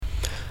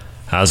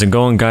How's it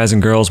going, guys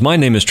and girls? My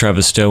name is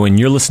Travis Stowe, and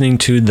you're listening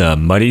to the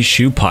Muddy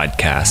Shoe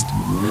Podcast.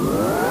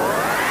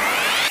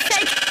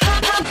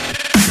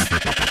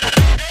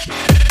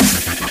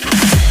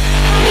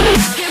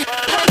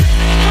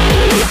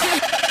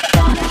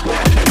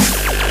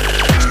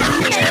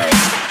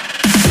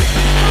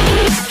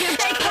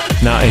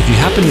 Now, if you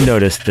happen to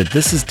notice that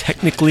this is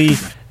technically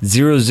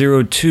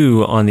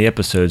 002 on the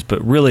episodes,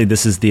 but really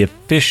this is the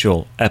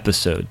official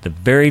episode, the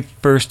very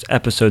first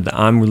episode that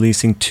I'm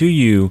releasing to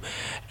you,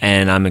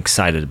 and I'm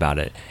excited about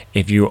it.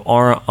 If you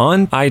are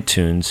on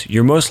iTunes,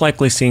 you're most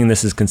likely seeing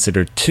this as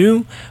considered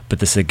 2, but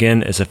this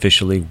again is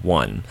officially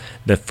 1.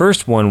 The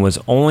first one was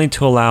only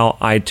to allow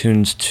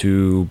iTunes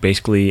to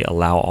basically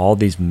allow all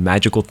these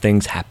magical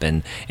things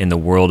happen in the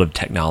world of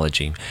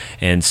technology.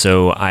 And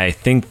so I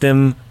thank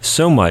them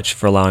so much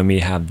for allowing me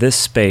to have this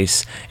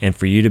space and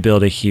for you to be able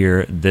to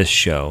hear this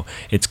show.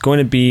 It's going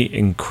to be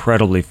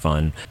incredibly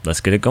fun.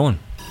 Let's get it going.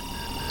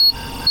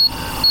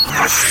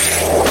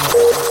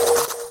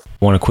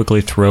 I want to quickly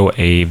throw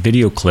a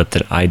video clip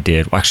that I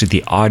did, well, actually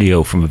the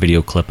audio from a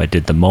video clip I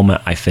did the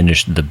moment I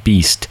finished The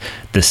Beast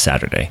this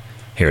Saturday.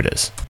 Here it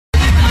is.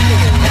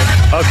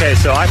 Okay,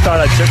 so I thought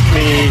it took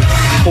me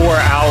 4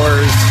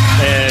 hours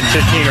and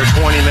 15 or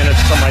 20 minutes,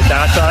 something like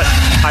that. I thought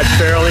I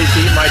barely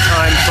beat my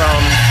time from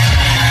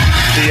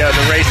the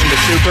race in the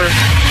Super.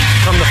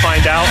 Come to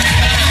find out,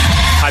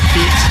 I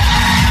beat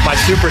my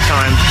Super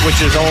time, which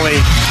is only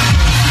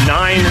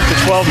 9 to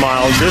 12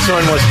 miles. This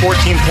one was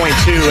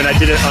 14.2, and I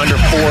did it under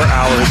 4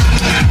 hours.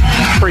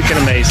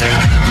 Freaking amazing.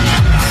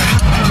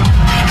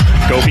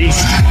 Go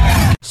Beast.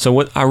 So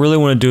what I really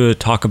want to do to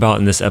talk about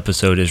in this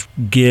episode is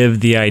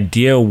give the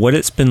idea what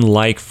it's been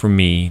like for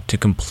me to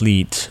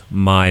complete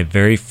my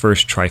very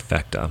first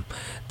trifecta,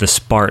 the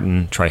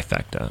Spartan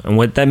trifecta. And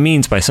what that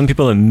means, by some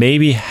people that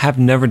maybe have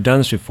never done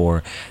this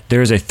before,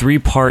 there's a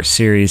 3-part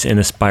series in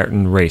the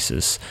Spartan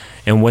races.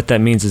 And what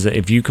that means is that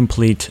if you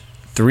complete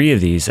 3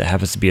 of these, it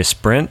happens to be a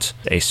sprint,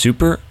 a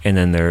super, and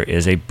then there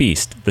is a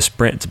beast. The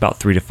sprint is about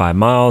 3 to 5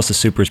 miles. The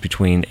super is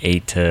between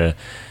 8 to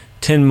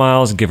 10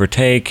 miles, give or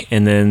take.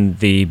 And then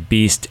the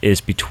beast is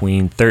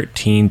between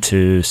 13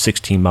 to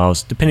 16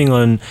 miles, depending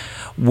on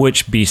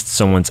which beast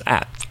someone's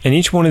at. And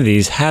each one of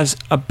these has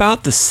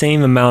about the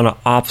same amount of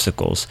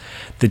obstacles.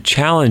 The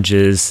challenge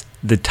is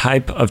the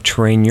type of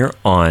terrain you're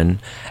on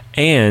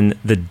and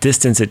the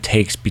distance it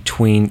takes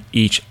between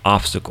each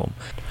obstacle.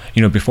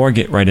 You know, before I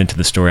get right into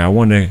the story, I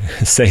want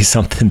to say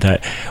something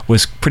that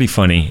was pretty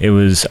funny. It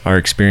was our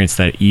experience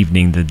that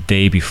evening, the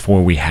day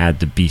before we had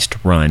the Beast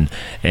run.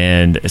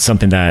 And it's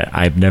something that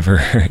I've never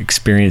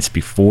experienced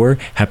before.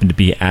 Happened to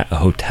be at a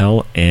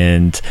hotel,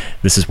 and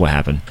this is what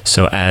happened.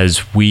 So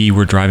as we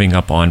were driving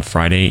up on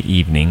Friday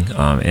evening,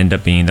 ended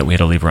up being that we had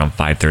to leave around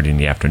 5:30 in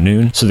the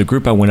afternoon. So the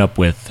group I went up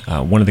with,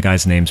 one of the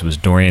guys' names was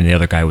Dorian, the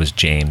other guy was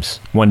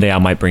James. One day I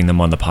might bring them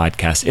on the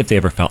podcast if they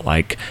ever felt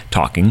like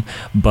talking,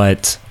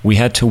 but we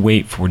had to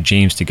wait for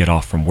James to get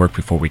off from work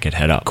before we could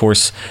head up. Of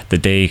course, the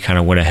day kind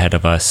of went ahead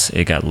of us.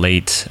 It got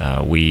late.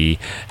 We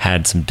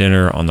had some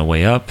dinner on the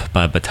way up, but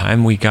by the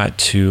time we got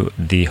to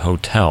the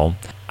hotel,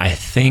 I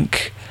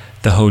think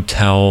the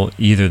hotel,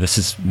 either this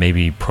is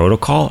maybe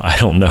protocol, I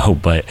don't know,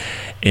 but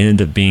it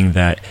ended up being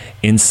that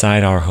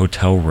inside our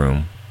hotel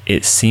room,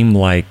 it seemed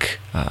like,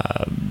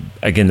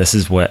 again, this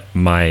is what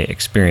my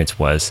experience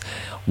was.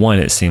 One,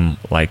 it seemed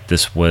like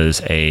this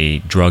was a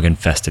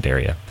drug-infested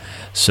area.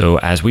 So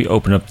as we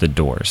open up the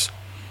doors,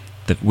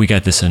 we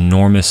got this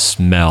enormous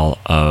smell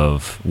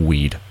of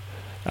weed.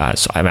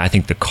 I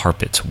think the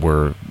carpets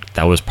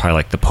that was probably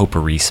like the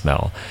potpourri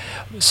smell.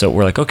 So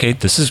we're like, okay,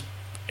 this is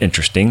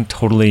interesting.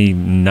 Totally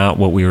not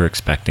what we were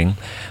expecting.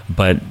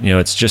 But, you know,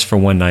 it's just for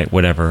one night,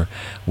 whatever.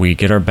 We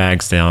get our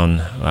bags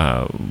down.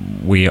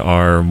 We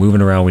are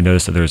moving around. We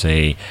notice that there's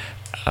a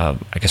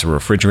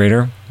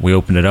refrigerator. We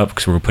open it up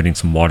because we were putting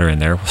some water in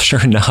there. Well,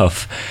 sure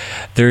enough,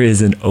 there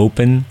is an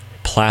open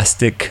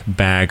plastic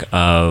bag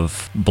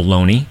of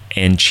bologna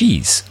and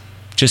cheese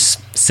just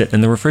sitting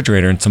in the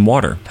refrigerator and some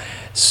water.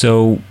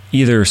 So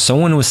either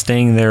someone was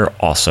staying there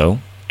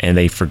also and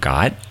they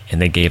forgot and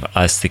they gave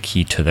us the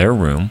key to their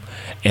room,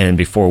 and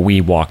before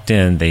we walked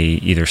in they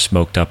either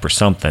smoked up or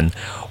something,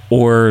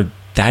 or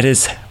that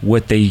is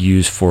what they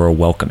use for a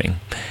welcoming.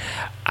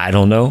 I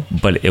don't know,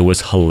 but it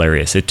was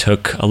hilarious. It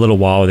took a little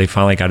while. They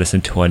finally got us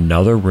into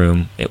another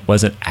room. It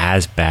wasn't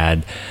as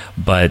bad,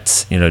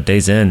 but, you know,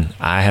 days in,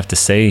 I have to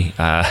say,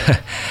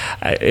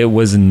 it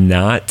was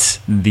not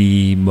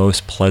the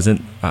most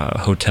pleasant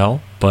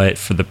hotel, but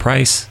for the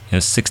price, you know,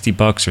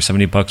 $60 or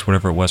 $70,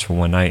 whatever it was for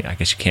one night, I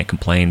guess you can't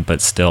complain,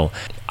 but still,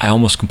 I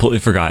almost completely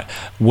forgot.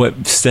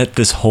 What set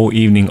this whole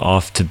evening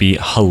off to be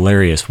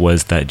hilarious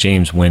was that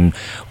James, when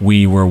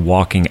we were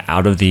walking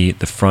out of the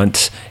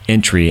front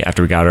entry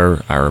after we got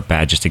our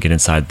badges to get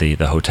inside the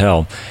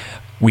hotel,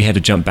 we had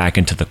to jump back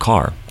into the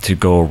car to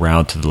go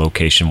around to the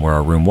location where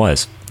our room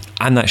was.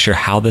 I'm not sure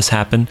how this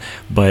happened,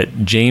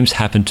 but James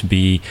happened to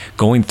be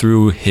going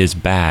through his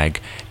bag,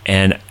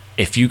 and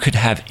if you could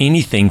have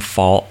anything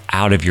fall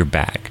out of your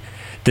bag,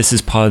 this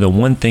is probably the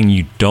one thing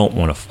you don't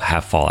want to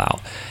have fall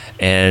out.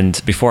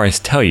 And before I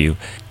tell you,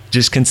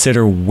 just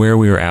consider where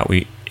we were at.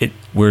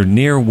 We're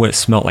near what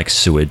smelled like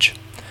sewage,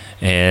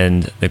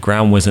 and the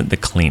ground wasn't the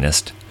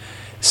cleanest.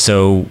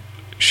 So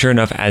sure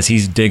enough, as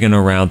he's digging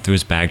around through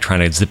his bag, trying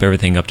to zip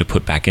everything up to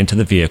put back into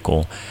the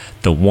vehicle,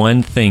 the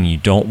one thing you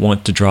don't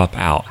want to drop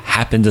out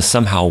happened to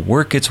somehow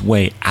work its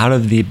way out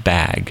of the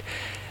bag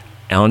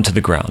onto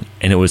the ground,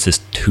 and it was this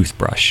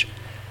toothbrush.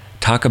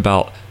 Talk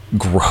about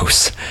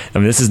gross. I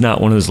mean, this is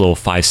not one of those little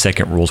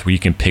 5-second rules where you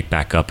can pick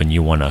back up and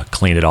you want to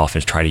clean it off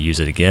and try to use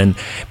it again.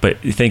 But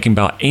thinking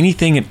about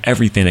anything and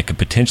everything that could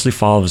potentially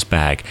fall out of his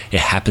bag, it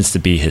happens to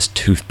be his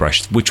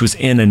toothbrush, which was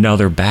in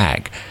another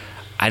bag.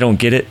 I don't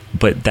get it,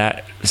 but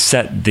that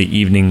set the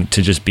evening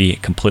to just be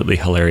completely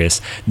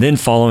hilarious. Then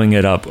following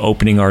it up,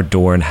 opening our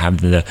door and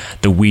having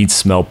the weed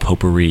smell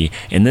potpourri,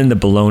 and then the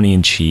bologna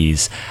and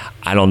cheese.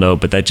 I don't know,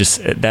 but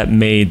that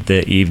made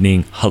the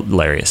evening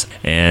hilarious.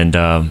 And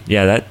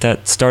that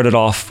started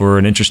off for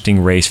an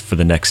interesting race for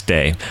the next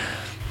day.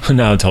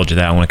 Now I told you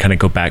that, I want to kind of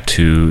go back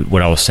to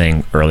what I was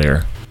saying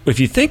earlier. If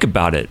you think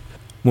about it,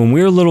 when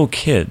we were little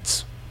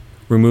kids,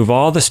 remove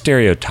all the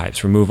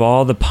stereotypes, remove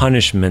all the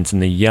punishments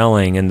and the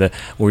yelling and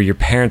where your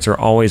parents are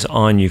always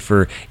on you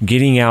for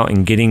getting out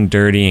and getting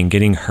dirty and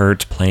getting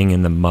hurt playing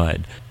in the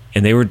mud.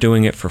 And they were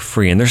doing it for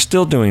free, and they're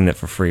still doing it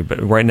for free. But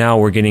right now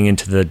we're getting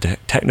into the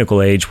technical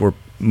age where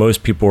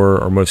most people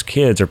or most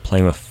kids are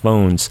playing with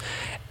phones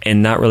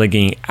and not really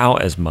getting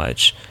out as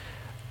much.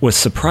 What's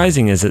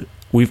surprising is that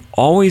we've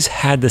always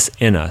had this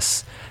in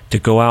us to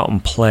go out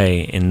and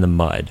play in the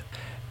mud.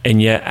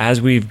 And yet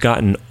as we've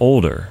gotten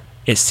older,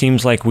 it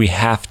seems like we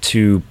have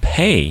to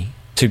pay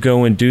to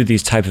go and do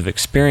these type of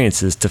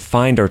experiences to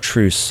find our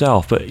true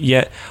self. But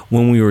yet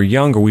when we were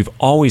younger, we've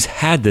always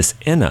had this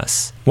in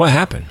us. What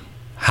happened?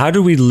 How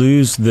do we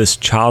lose this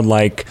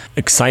childlike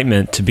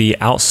excitement to be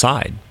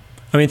outside?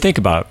 I mean, think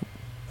about it.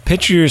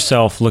 Picture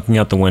yourself looking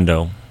out the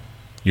window.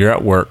 You're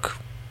at work,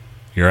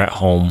 you're at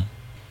home,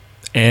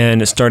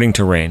 and it's starting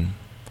to rain,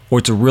 or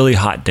it's a really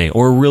hot day,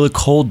 or a really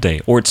cold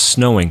day, or it's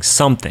snowing,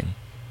 something.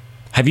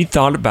 Have you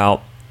thought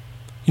about,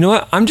 you know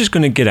what, I'm just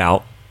going to get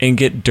out and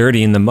get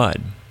dirty in the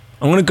mud.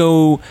 I'm going to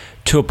go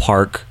to a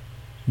park,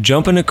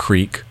 jump in a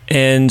creek,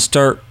 and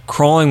start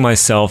crawling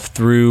myself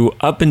through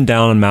up and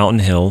down a mountain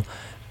hill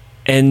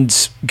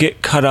and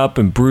get cut up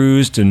and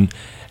bruised and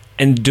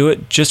do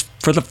it just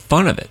for the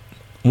fun of it.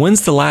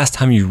 When's the last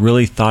time you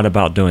really thought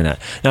about doing that?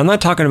 Now, I'm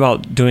not talking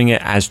about doing it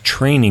as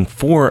training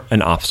for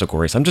an obstacle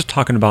race. I'm just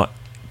talking about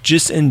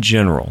just in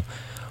general.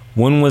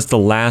 When was the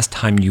last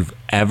time you've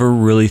ever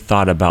really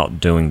thought about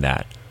doing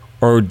that?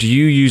 Or do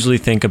you usually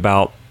think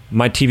about,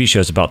 my TV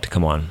show's about to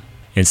come on,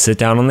 and sit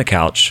down on the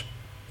couch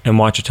and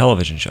watch a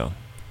television show?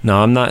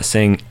 Now, I'm not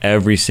saying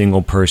every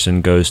single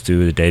person goes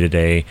through the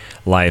day-to-day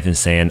life and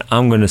saying,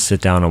 I'm going to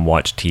sit down and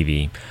watch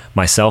TV.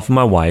 Myself and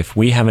my wife,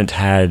 we haven't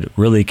had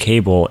really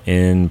cable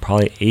in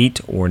probably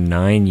 8 or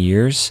 9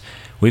 years.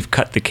 We've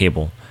cut the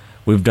cable.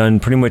 We've done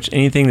pretty much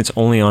anything that's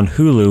only on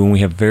Hulu, and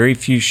we have very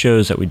few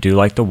shows that we do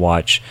like to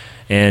watch.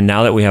 And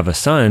now that we have a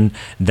son,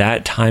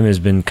 that time has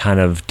been kind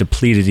of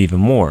depleted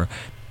even more.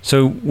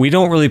 So we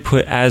don't really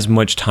put as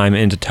much time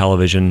into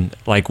television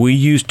like we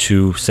used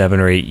to 7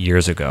 or 8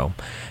 years ago.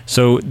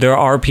 So there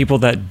are people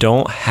that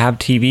don't have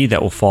TV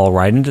that will fall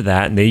right into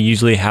that, and they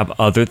usually have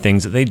other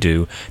things that they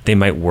do. They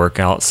might work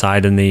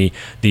outside in the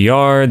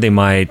yard, they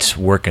might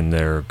work in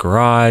their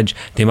garage,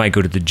 they might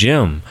go to the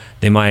gym,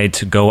 they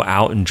might go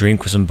out and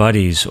drink with some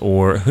buddies,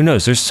 or who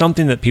knows, there's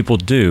something that people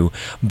do.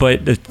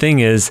 But the thing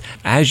is,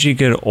 as you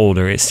get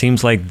older, it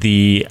seems like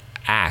the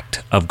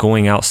act of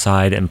going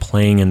outside and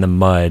playing in the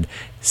mud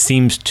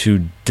seems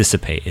to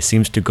dissipate. It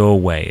seems to go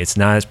away. It's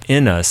not as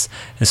in us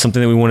as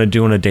something that we want to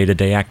do in a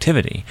day-to-day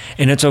activity.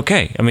 And it's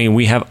okay. I mean,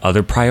 we have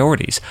other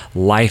priorities.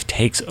 Life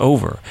takes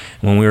over.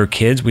 When we were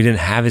kids, we didn't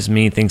have as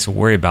many things to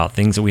worry about,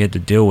 things that we had to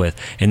deal with.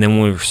 And then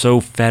when we were so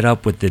fed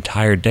up with the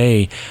entire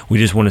day, we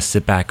just want to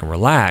sit back and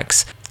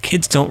relax.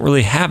 Kids don't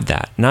really have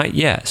that, not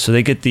yet. So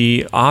they get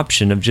the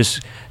option of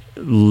just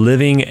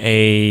living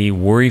a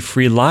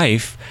worry-free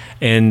life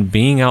and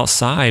being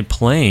outside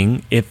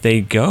playing if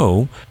they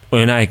go.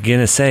 And I'm going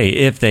to say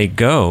if they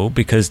go,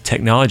 because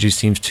technology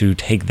seems to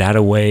take that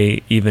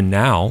away even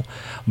now.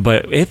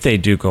 But if they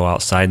do go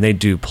outside and they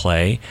do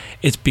play,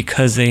 it's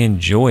because they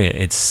enjoy it.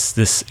 It's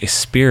this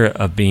spirit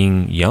of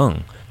being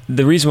young.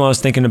 The reason why I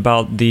was thinking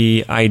about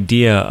the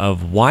idea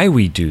of why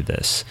we do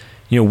this,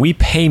 we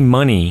pay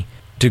money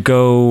to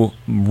go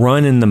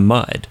run in the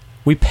mud.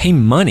 We pay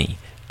money.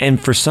 And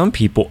for some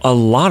people, a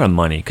lot of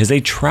money, because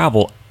they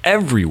travel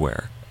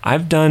everywhere.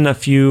 I've done a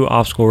few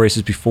obstacle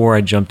races before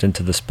I jumped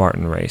into the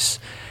Spartan race.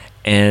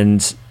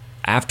 And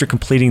after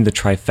completing the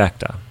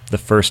Trifecta the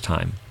first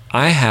time,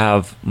 I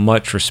have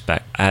much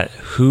respect at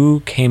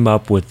who came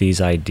up with these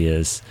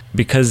ideas,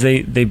 because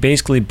they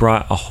basically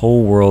brought a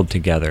whole world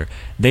together.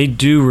 They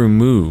do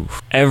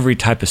remove every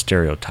type of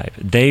stereotype.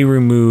 They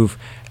remove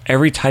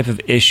every type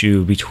of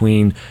issue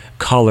between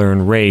color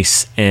and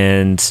race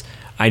and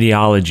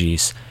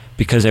ideologies,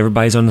 because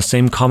everybody's on the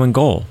same common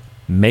goal: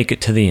 make it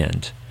to the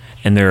end.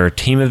 And there are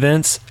team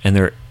events and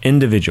there are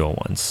individual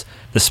ones.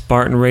 The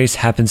Spartan race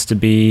happens to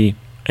be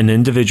an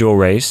individual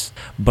race,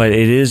 but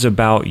it is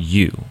about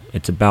you.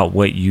 It's about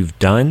what you've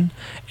done.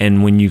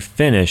 And when you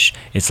finish,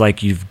 it's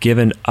like you've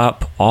given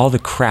up all the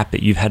crap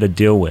that you've had to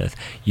deal with.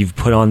 You've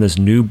put on this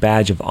new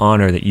badge of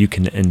honor that you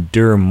can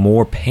endure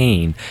more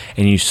pain,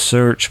 and you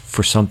search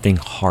for something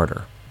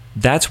harder.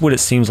 That's what it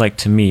seems like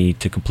to me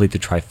to complete the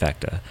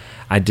trifecta.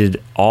 I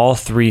did all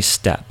 3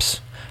 steps.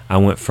 I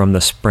went from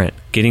the sprint,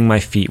 getting my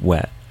feet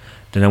wet.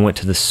 Then I went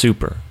to the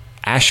super,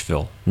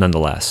 Asheville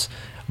nonetheless,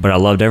 but I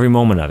loved every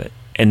moment of it.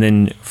 And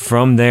then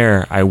from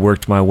there, I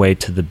worked my way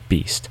to the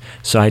beast.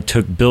 So I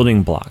took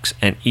building blocks,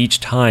 and each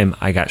time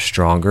I got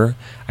stronger,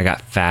 I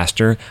got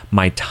faster.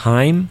 My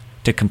time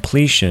to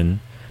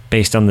completion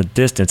based on the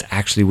distance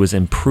actually was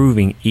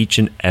improving each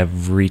and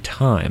every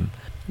time.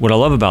 What I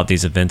love about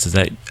these events is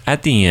that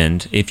at the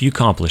end, if you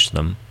accomplish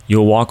them,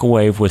 you'll walk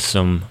away with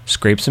some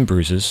scrapes and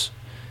bruises,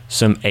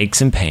 some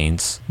aches and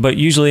pains, but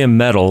usually a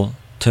medal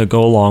to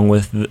go along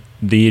with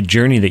the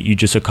journey that you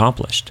just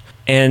accomplished.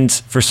 And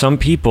for some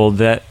people,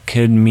 that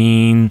could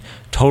mean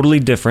totally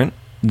different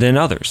than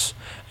others.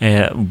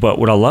 But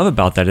what I love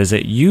about that is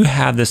that you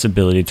have this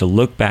ability to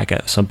look back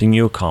at something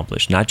you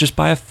accomplished, not just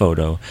by a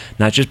photo,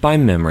 not just by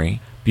memory,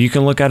 but you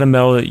can look at a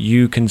medal that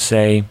you can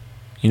say,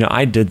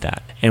 I did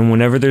that. And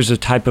whenever there's a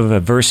type of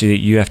adversity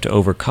that you have to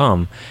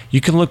overcome,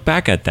 you can look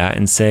back at that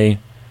and say,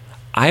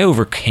 I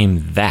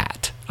overcame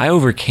that. I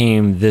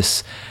overcame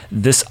this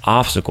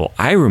obstacle.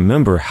 I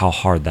remember how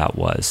hard that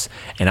was.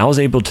 And I was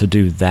able to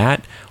do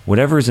that.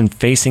 Whatever is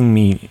facing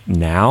me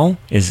now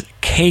is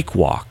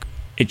cakewalk.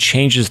 It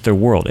changes their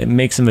world. It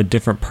makes them a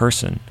different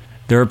person.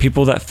 There are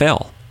people that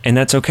fail, and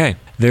that's okay.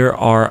 There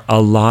are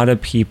a lot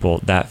of people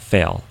that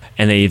fail,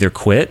 and they either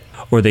quit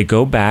or they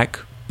go back,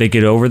 they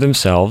get over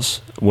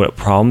themselves, what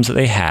problems that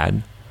they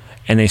had,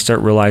 and they start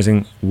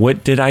realizing,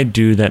 what did I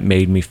do that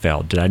made me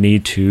fail? Did I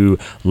need to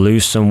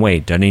lose some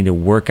weight? Do I need to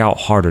work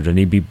out harder? Do I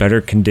need to be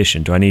better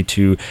conditioned? Do I need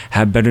to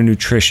have better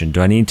nutrition?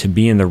 Do I need to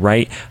be in the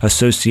right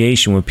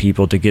association with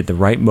people to get the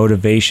right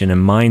motivation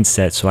and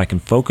mindset so I can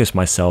focus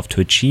myself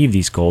to achieve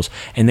these goals?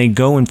 And they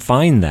go and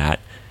find that.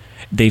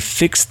 They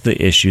fix the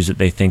issues that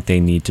they think they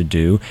need to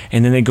do,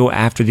 and then they go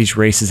after these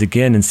races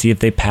again and see if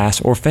they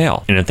pass or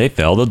fail. And if they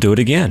fail, they'll do it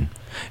again,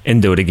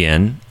 and do it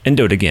again, and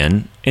do it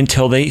again,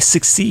 until they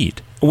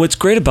succeed. What's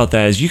great about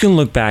that is you can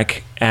look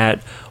back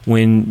at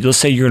when, let's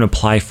say you're going to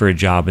apply for a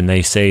job and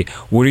they say,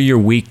 what are your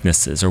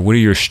weaknesses or what are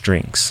your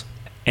strengths?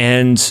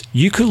 And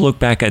you could look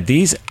back at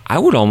these, I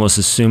would almost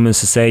assume as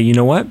to say, you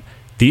know what?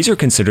 These are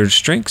considered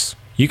strengths.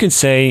 You can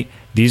say,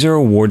 these are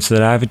awards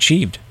that I've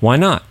achieved. Why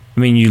not? I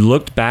mean, you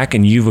looked back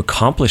and you've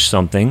accomplished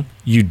something.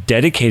 You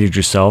dedicated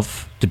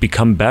yourself to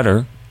become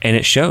better, and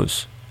it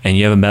shows. And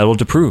you have a medal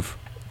to prove.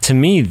 To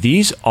me,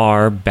 these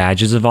are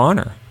badges of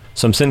honor.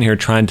 So I'm sitting here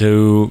trying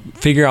to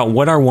figure out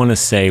what I want to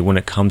say when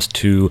it comes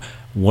to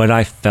what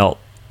I felt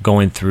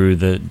going through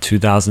the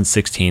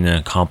 2016 and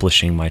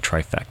accomplishing my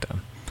trifecta.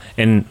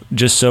 And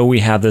just so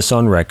we have this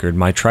on record,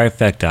 my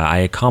trifecta, I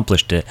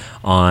accomplished it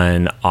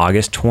on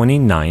August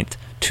 29th,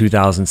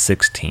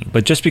 2016.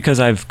 But just because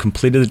I've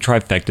completed the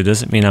trifecta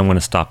doesn't mean I'm going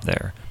to stop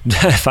there.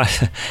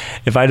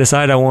 If I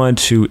decide I want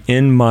to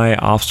end my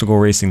obstacle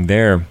racing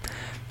there,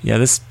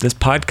 this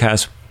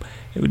podcast,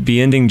 it would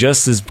be ending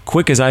just as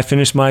quick as I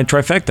finished my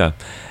trifecta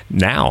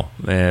now.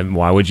 And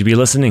why would you be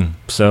listening?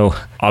 So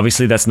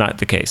obviously that's not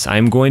the case.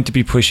 I'm going to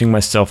be pushing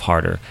myself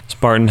harder.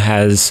 Spartan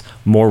has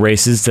more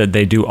races that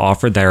they do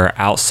offer that are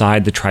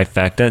outside the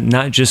trifecta,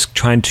 not just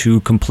trying to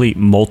complete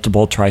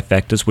multiple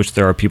trifectas, which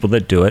there are people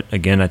that do it.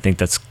 Again, I think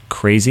that's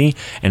crazy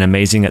and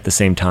amazing at the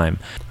same time.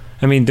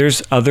 I mean,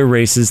 there's other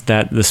races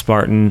that the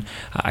Spartan,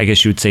 I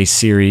guess you would say,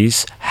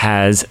 series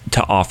has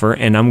to offer,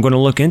 and I'm going to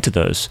look into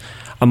those.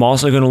 I'm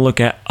also going to look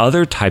at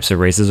other types of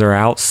races that are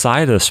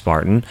outside of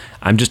Spartan.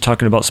 I'm just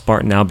talking about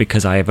Spartan now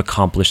because I have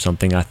accomplished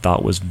something I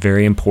thought was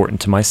very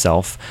important to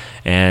myself,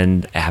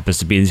 and it happens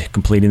to be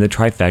completing the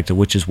trifecta,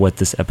 which is what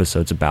this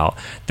episode's about.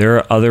 There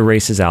are other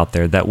races out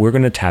there that we're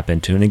going to tap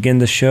into. And again,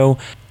 the show,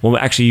 well,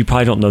 actually, you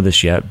probably don't know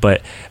this yet,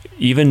 but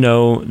even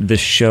though this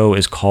show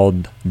is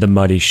called The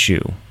Muddy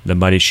Shoe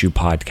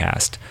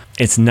Podcast,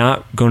 it's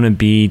not going to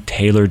be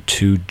tailored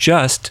to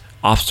just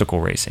obstacle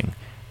racing.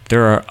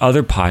 There are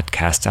other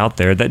podcasts out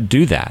there that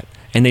do that,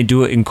 and they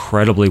do it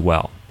incredibly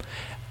well.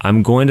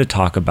 I'm going to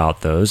talk about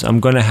those. I'm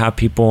going to have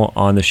people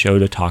on the show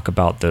to talk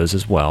about those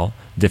as well,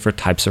 different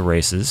types of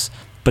races,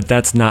 but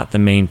that's not the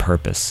main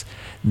purpose.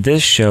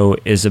 This show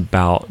is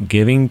about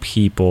giving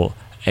people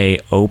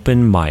an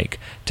open mic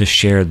to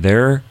share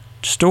their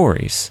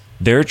stories,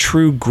 their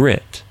true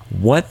grit,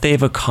 what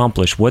they've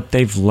accomplished, what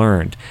they've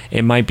learned.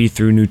 It might be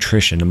through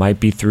nutrition. It might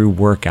be through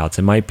workouts.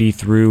 It might be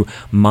through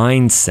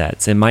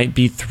mindsets. It might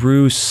be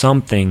through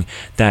something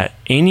that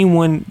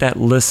anyone that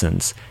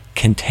listens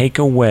can take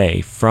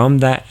away from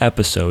that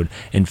episode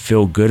and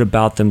feel good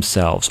about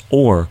themselves,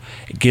 or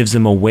it gives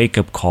them a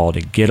wake-up call to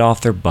get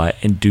off their butt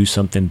and do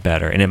something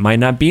better. And it might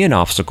not be an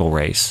obstacle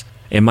race.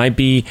 It might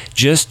be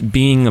just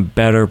being a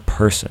better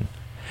person.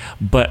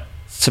 But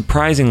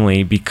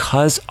surprisingly,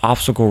 because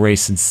obstacle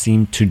races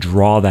seem to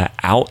draw that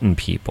out in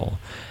people,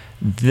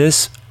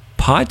 this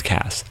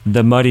podcast,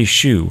 The Muddy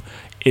Shoe,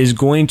 is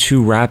going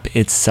to wrap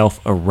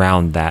itself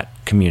around that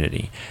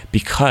community,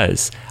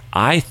 because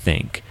I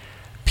think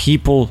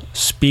people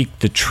speak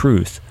the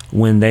truth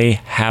when they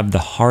have the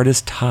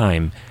hardest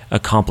time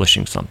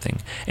accomplishing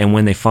something. And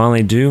when they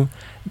finally do,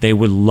 they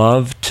would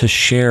love to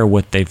share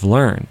what they've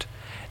learned.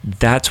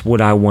 That's what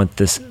I want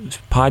this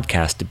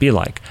podcast to be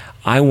like.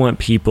 I want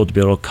people to be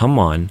able to come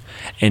on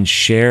and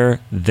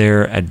share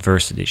their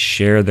adversity,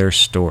 share their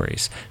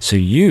stories. So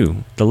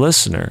you, the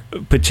listener,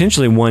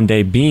 potentially one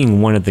day being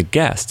one of the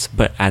guests,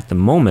 but at the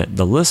moment,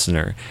 the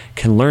listener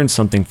can learn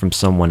something from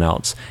someone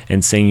else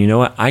and saying, you know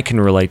what, I can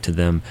relate to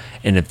them.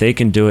 And if they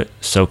can do it,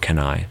 so can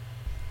I.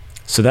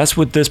 So that's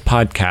what this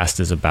podcast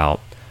is about.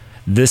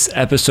 This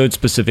episode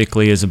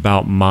specifically is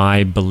about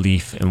my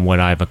belief in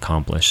what I've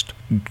accomplished.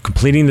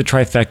 Completing the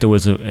trifecta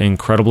was an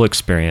incredible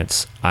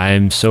experience.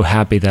 I'm so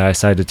happy that I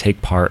decided to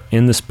take part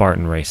in the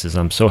Spartan races.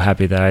 I'm so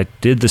happy that I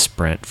did the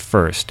sprint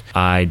first.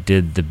 I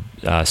did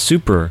the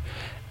super,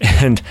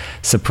 and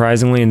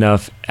surprisingly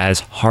enough, as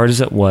hard as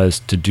it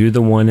was to do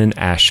the one in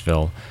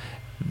Asheville,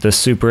 the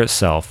super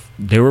itself,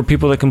 there were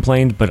people that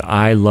complained, but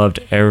I loved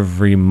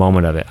every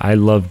moment of it. I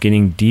loved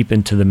getting deep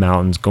into the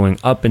mountains, going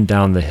up and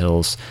down the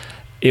hills.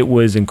 It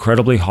was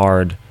incredibly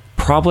hard,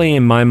 probably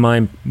in my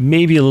mind,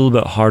 maybe a little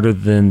bit harder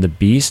than the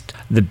Beast.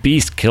 The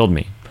Beast killed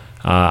me.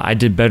 I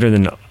did better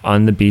than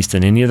on the Beast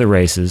than any of the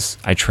races.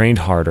 I trained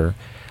harder,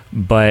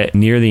 but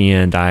near the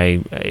end,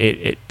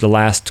 the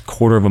last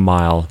quarter of a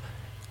mile,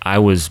 I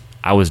was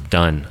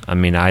done. I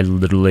mean, I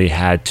literally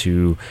had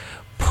to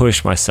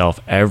push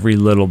myself every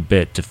little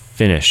bit to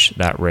finish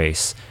that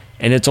race.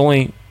 And it's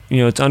only,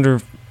 it's under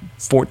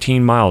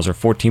 14 miles or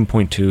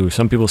 14.2.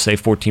 Some people say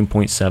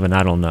 14.7.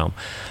 I don't know.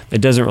 It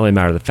doesn't really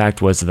matter. The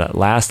fact was that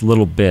last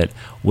little bit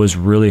was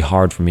really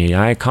hard for me.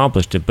 I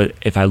accomplished it, but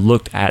if I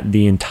looked at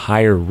the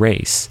entire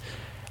race,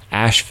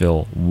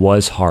 Asheville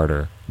was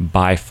harder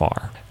by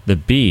far. The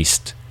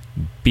Beast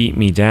beat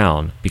me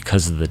down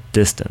because of the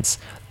distance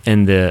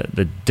and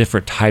the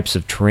different types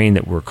of terrain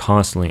that we're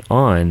constantly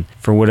on.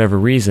 For whatever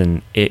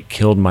reason, it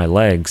killed my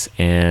legs,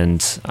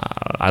 and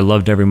I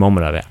loved every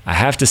moment of it. I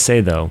have to say,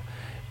 though,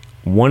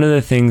 one of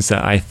the things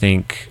that I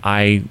think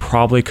I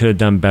probably could have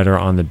done better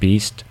on the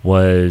Beast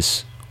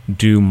was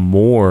do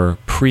more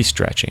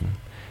pre-stretching.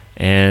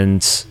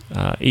 And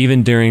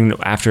even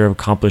after I've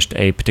accomplished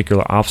a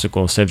particular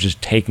obstacle, instead of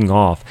just taking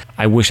off,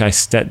 I wish I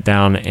stepped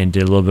down and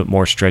did a little bit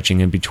more stretching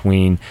in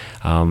between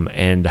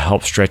and to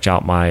help stretch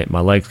out my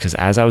legs. Because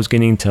as I was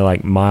getting to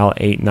like mile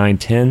 8, 9,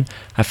 10,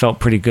 I felt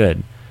pretty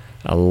good.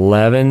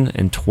 11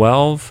 and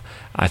 12,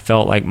 I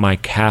felt like my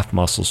calf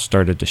muscles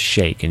started to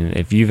shake. And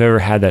if you've ever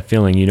had that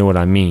feeling, you know what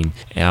I mean.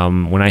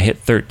 When I hit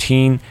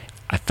 13,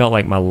 I felt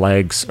like my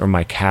legs or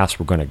my calves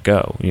were going to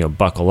go,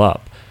 buckle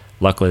up.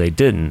 Luckily, they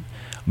didn't.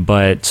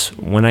 But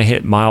when I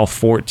hit mile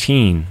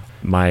 14,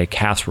 my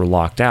calves were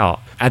locked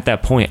out. At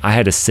that point, I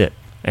had to sit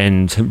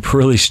and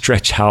really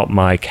stretch out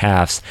my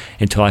calves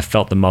until I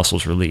felt the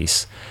muscles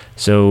release.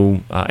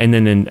 So, and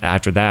then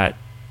after that,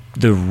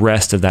 the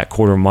rest of that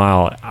quarter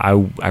mile,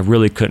 I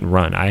really couldn't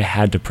run. I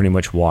had to pretty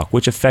much walk,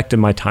 which affected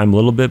my time a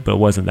little bit, but it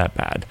wasn't that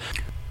bad.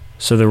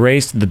 So the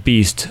race, the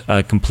Beast,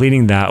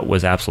 completing that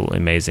was absolutely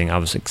amazing. I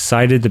was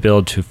excited to be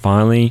able to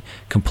finally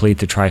complete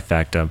the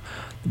trifecta.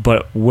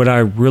 But what I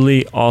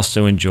really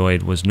also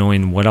enjoyed was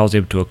knowing what I was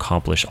able to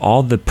accomplish,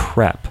 all the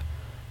prep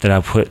that I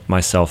put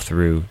myself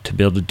through to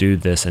be able to do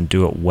this and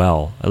do it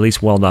well, at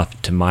least well enough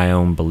to my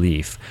own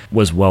belief,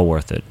 was well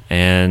worth it.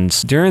 And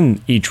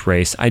during each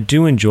race, I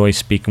do enjoy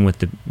speaking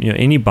with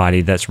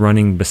anybody that's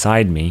running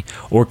beside me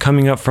or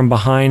coming up from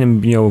behind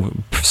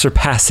and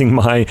surpassing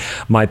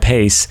my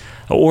pace,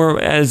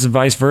 or as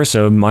vice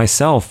versa,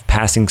 myself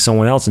passing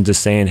someone else and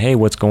just saying, hey,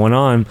 what's going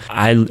on?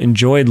 I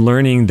enjoyed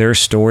learning their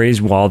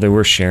stories while they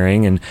were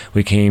sharing, and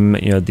we became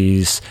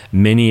these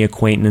mini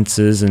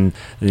acquaintances and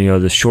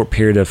the short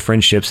period of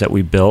friendships that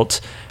we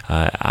built.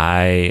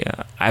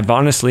 I've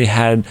honestly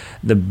had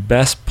the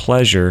best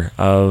pleasure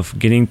of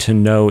getting to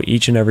know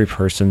each and every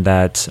person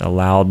that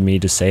allowed me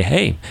to say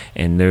hey,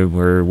 and they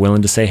were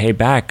willing to say hey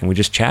back, and we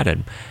just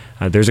chatted.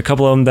 There's a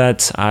couple of them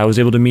that I was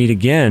able to meet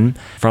again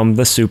from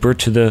the Super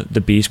to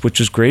the Beast, which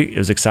was great. It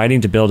was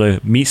exciting to be able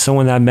to meet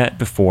someone that I met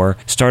before,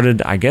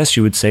 started, I guess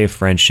you would say, a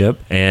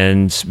friendship,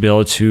 and be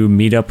able to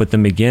meet up with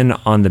them again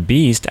on the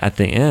Beast at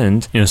the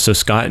end. So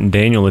Scott and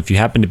Daniel, if you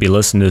happen to be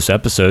listening to this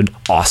episode,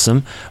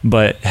 awesome.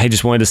 But I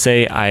just wanted to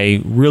say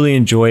I really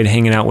enjoyed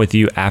hanging out with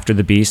you after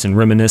the Beast and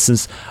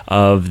reminiscence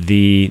of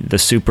the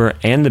Super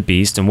and the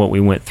Beast and what we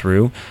went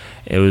through.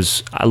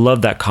 I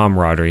love that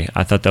camaraderie.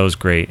 I thought that was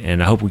great,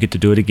 and I hope we get to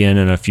do it again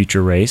in a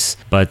future race.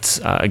 But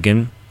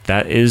again,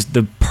 that is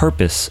the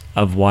purpose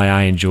of why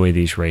I enjoy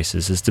these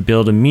races is to be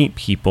able to meet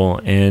people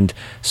and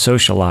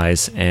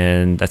socialize,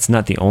 and that's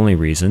not the only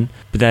reason,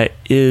 but that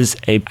is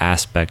a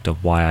aspect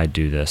of why I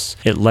do this.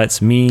 It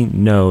lets me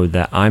know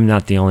that I'm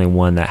not the only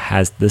one that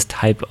has this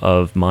type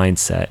of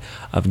mindset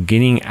of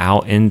getting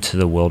out into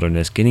the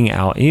wilderness, getting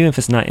out, even if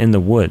it's not in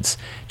the woods,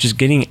 just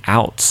getting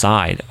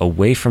outside,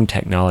 away from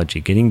technology,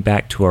 getting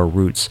back to our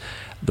roots,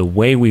 the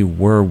way we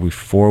were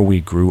before we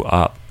grew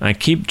up. I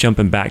keep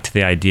jumping back to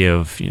the idea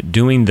of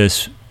doing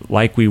this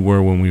like we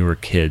were when we were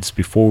kids,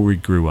 before we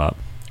grew up.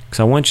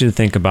 Because I want you to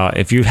think about,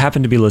 if you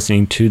happen to be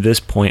listening to this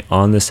point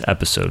on this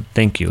episode,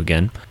 thank you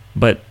again.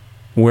 But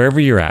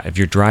wherever you're at, if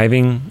you're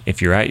driving, if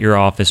you're at your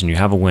office and you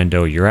have a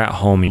window, you're at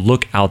home, you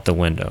look out the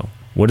window.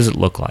 What does it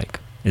look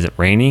like? Is it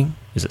raining?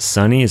 Is it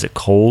sunny? Is it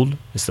cold?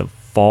 Is the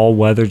fall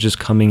weather just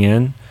coming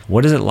in?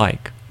 What is it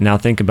like? Now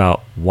think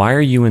about, why are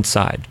you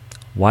inside?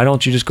 Why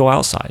don't you just go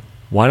outside?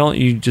 Why don't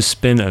you just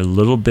spend a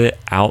little bit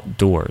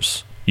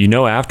outdoors? You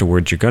know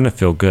afterwards you're going to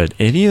feel good.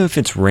 And even if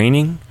it's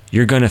raining,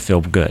 you're going to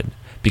feel good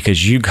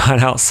because you got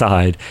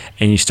outside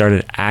and you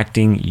started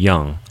acting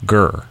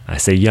younger. I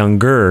say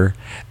younger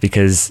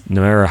because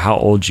no matter how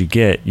old you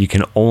get, you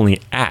can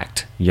only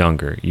act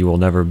younger. You will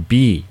never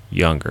be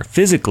younger.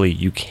 Physically,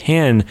 you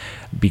can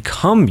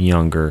become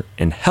younger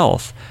in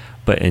health,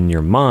 but in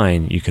your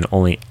mind, you can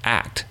only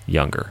act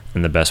younger.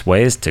 And the best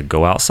way is to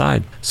go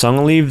outside. So I'm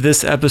going to leave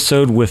this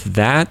episode with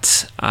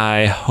that.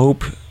 I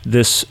hope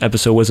this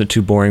episode wasn't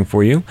too boring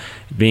for you.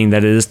 Being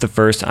that it is the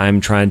first, I'm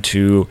trying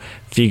to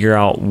figure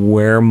out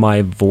where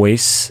my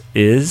voice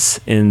is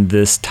in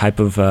this type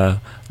of the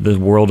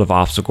world of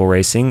obstacle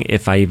racing,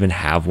 if I even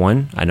have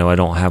one. I know I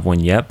don't have one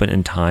yet, but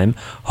in time,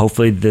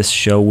 hopefully this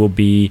show will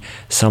be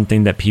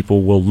something that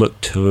people will look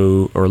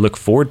to or look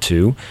forward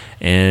to,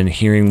 and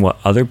hearing what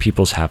other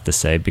people's have to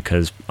say,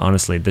 because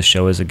honestly, this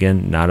show is,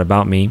 again, not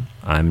about me.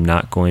 I'm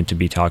not going to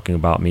be talking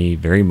about me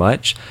very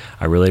much.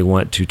 I really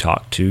want to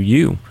talk to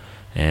you,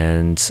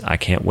 and I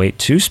can't wait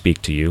to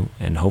speak to you,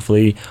 and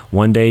hopefully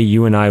one day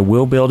you and I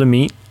will be able to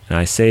meet. And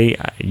I say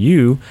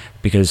you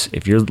because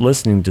if you're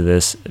listening to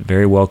this, it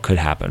very well could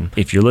happen.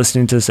 If you're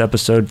listening to this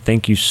episode,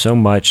 thank you so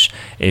much.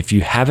 If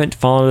you haven't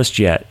followed us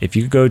yet, if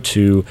you go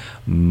to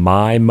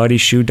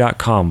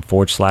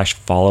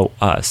mymuddyshoe.com/follow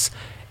us,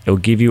 it will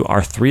give you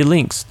our 3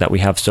 links that we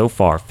have so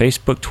far: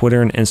 Facebook,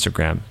 Twitter, and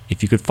Instagram.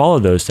 If you could follow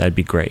those, that'd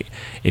be great.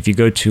 If you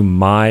go to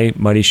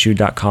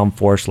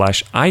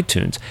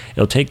mymuddyshoe.com/iTunes,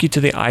 it'll take you to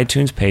the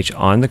iTunes page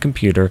on the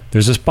computer.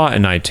 There's a spot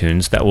in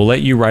iTunes that will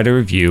let you write a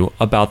review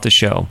about the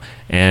show.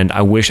 And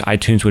I wish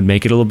iTunes would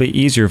make it a little bit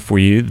easier for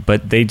you,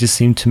 but they just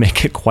seem to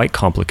make it quite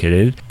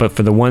complicated. But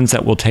for the ones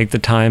that will take the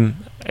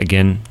time,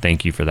 again,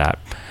 thank you for that.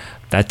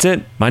 That's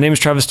it. My name is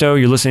Travis Stowe.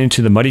 You're listening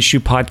to the Muddy Shoe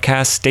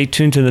Podcast. Stay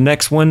tuned to the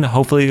next one.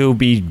 Hopefully it will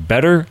be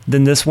better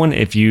than this one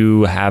if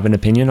you have an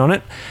opinion on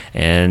it.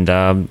 And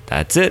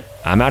that's it.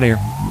 I'm out of here.